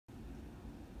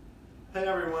Hey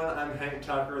everyone, I'm Hank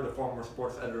Tucker, the former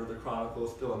sports editor of the Chronicle,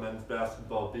 still a men's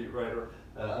basketball beat writer.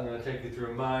 I'm going to take you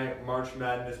through my March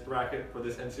Madness bracket for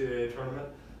this NCAA tournament,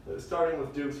 starting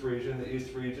with Duke's region, the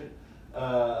East region.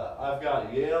 I've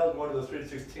got Yale going to the Sweet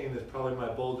 16 is probably my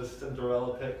boldest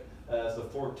Cinderella pick as the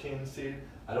 14 seed.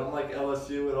 I don't like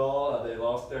LSU at all. They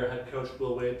lost their head coach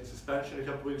Will Wade to suspension a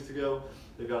couple weeks ago.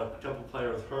 They've got a couple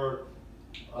players hurt.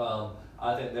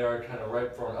 I think they're kind of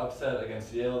ripe for an upset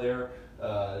against Yale there.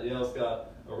 Yale's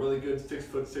got a really good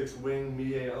 6'6" wing,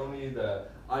 Mie Oni, the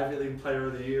Ivy League Player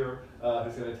of the Year,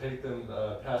 who's going to take them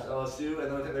past LSU, and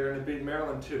then I think they're going to beat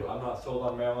Maryland too. I'm not sold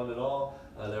on Maryland at all.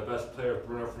 Their best player,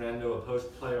 Bruno Fernando, a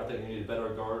post player. I think you need better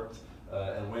guards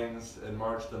and wings in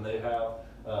March than they have.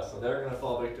 So they're going to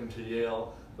fall victim to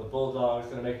Yale. The Bulldogs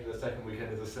going to make it to the second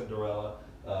weekend as a Cinderella.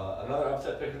 Another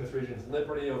upset pick in this region is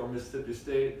Liberty over Mississippi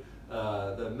State.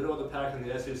 The middle of the pack in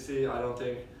the SEC, I don't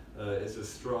think is as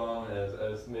strong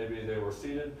as maybe they were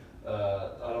seeded.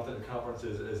 I don't think the conference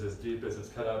is as deep as it's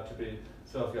cut out to be.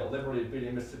 So I've got Liberty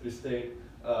beating Mississippi State,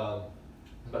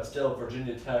 but still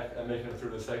Virginia Tech making it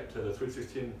through to the Sweet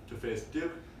 16 to face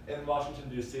Duke in Washington,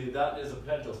 D.C. That is a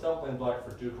potential stumbling block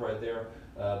for Duke right there.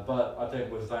 But I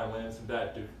think with Zion Williamson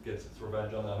back, Duke gets its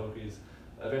revenge on the Hokies.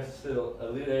 Advances to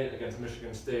Elite Eight against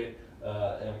Michigan State,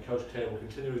 and Coach K will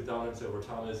continue his dominance over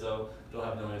Tom Izzo. They'll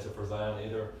have no answer for Zion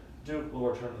either. Duke will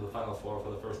return to the Final Four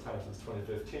for the first time since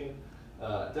 2015.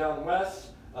 Down west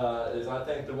is, I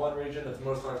think, the one region that's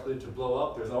most likely to blow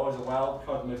up. There's always a wild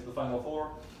card that makes the Final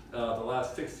Four. The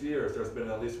last 6 years, there's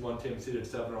been at least one team seeded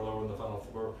 7 or lower in the Final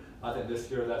Four. I think this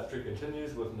year that streak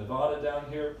continues with Nevada down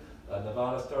here.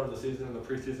 Nevada started the season in the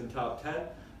preseason top 10.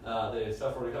 They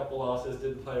suffered a couple losses,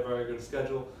 didn't play a very good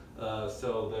schedule. But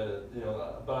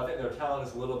I think their talent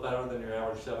is a little better than your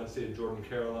average 7 seed. Jordan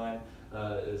Caroline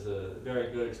is a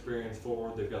very good experienced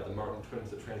forward. They've got the Martin twins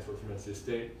that transferred from NC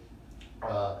State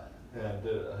and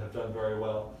have done very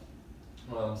well.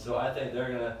 So I think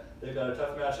they've got a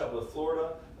tough matchup with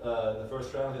Florida in the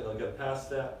first round. I think they'll get past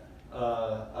that.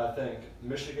 I think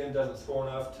Michigan doesn't score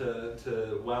enough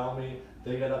to wow me.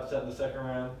 They get upset in the second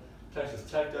round. Texas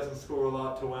Tech doesn't score a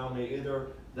lot to wow me either.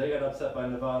 They get upset by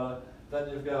Nevada. Then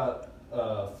you've got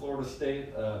Florida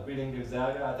State beating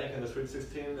Gonzaga, I think, in the Sweet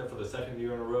 16 for the second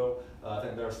year in a row. I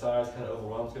think their size kind of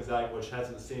overwhelms Gonzaga, which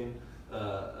hasn't seen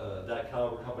that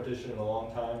caliber competition in a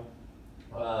long time.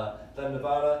 Then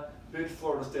Nevada beats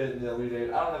Florida State in the Elite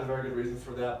Eight. I don't have a very good reason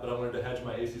for that, but I wanted to hedge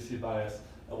my ACC bias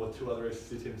with 2 other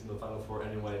ACC teams in the Final Four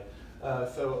anyway.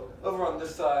 So over on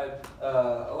this side,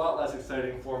 a lot less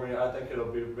exciting for me. I think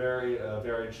it'll be very,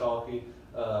 very chalky.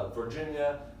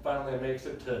 Virginia finally makes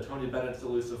it to Tony Bennett's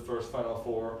elusive first Final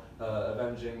Four,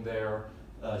 avenging their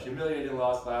humiliating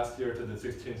loss last year to the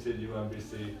 16 seed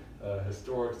UMBC,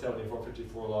 historic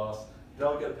 74-54 loss.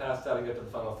 They'll get past that and get to the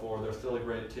Final Four. They're still a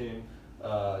great team,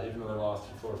 even though they lost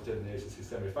to Florida State in the ACC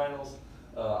semifinals.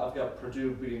 I've got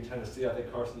Purdue beating Tennessee. I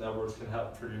think Carson Edwards can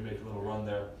help Purdue make a little run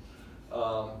there.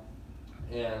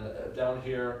 And down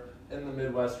here in the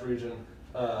Midwest region,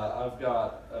 I've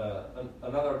got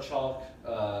another chalk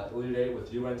Elite Eight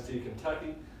with UNC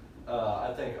Kentucky.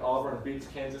 I think Auburn beats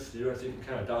Kansas. UNC can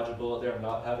kind of dodge a bullet there,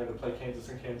 not having to play Kansas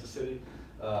in Kansas City.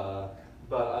 But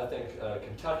I think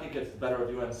Kentucky gets the better of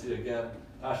UNC again.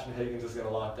 Ashton Higgins is going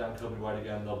to lock down Kobe White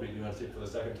again. They'll beat UNC for the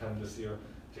second time this year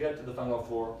to get to the Final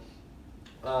Four.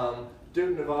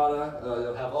 Duke, Nevada,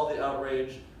 you'll have all the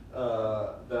outrage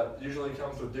that usually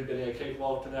comes with Duke getting a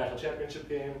cakewalk to the national championship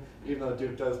game, even though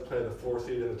Duke does play the 4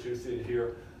 seed and the 2 seed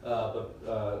here.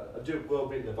 But Duke will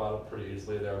beat Nevada pretty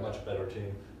easily. They're a much better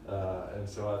team. And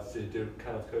so I see Duke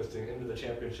kind of coasting into the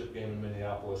championship game in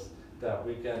Minneapolis that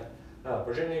weekend.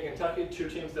 Virginia and Kentucky, 2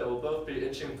 teams that will both be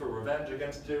itching for revenge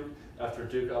against Duke after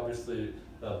Duke obviously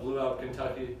blew out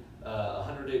Kentucky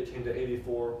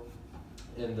 118-84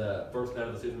 in the first night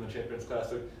of the season in the Champions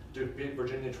Classic. Duke beat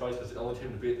Virginia twice as the only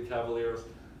team to beat the Cavaliers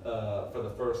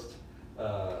for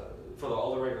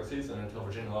all the regular season until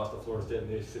Virginia lost to Florida State in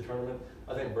the ACC tournament.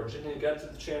 I think Virginia gets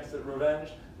its chance at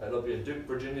revenge. It'll be a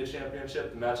Duke-Virginia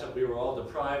championship, the matchup we were all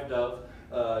deprived of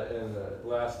in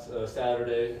last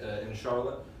Saturday in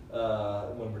Charlotte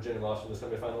when Virginia lost in the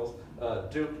semifinals.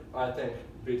 Duke, I think,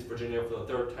 beats Virginia for the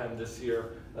 3rd time this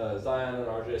year. Zion and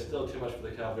RJ still too much for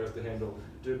the Cavaliers to handle.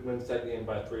 Duke wins that game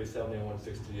by 3,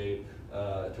 71-68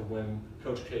 to win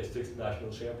Coach K's 6th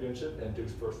national championship and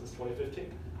Duke's first since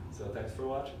 2015. So thanks for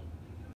watching.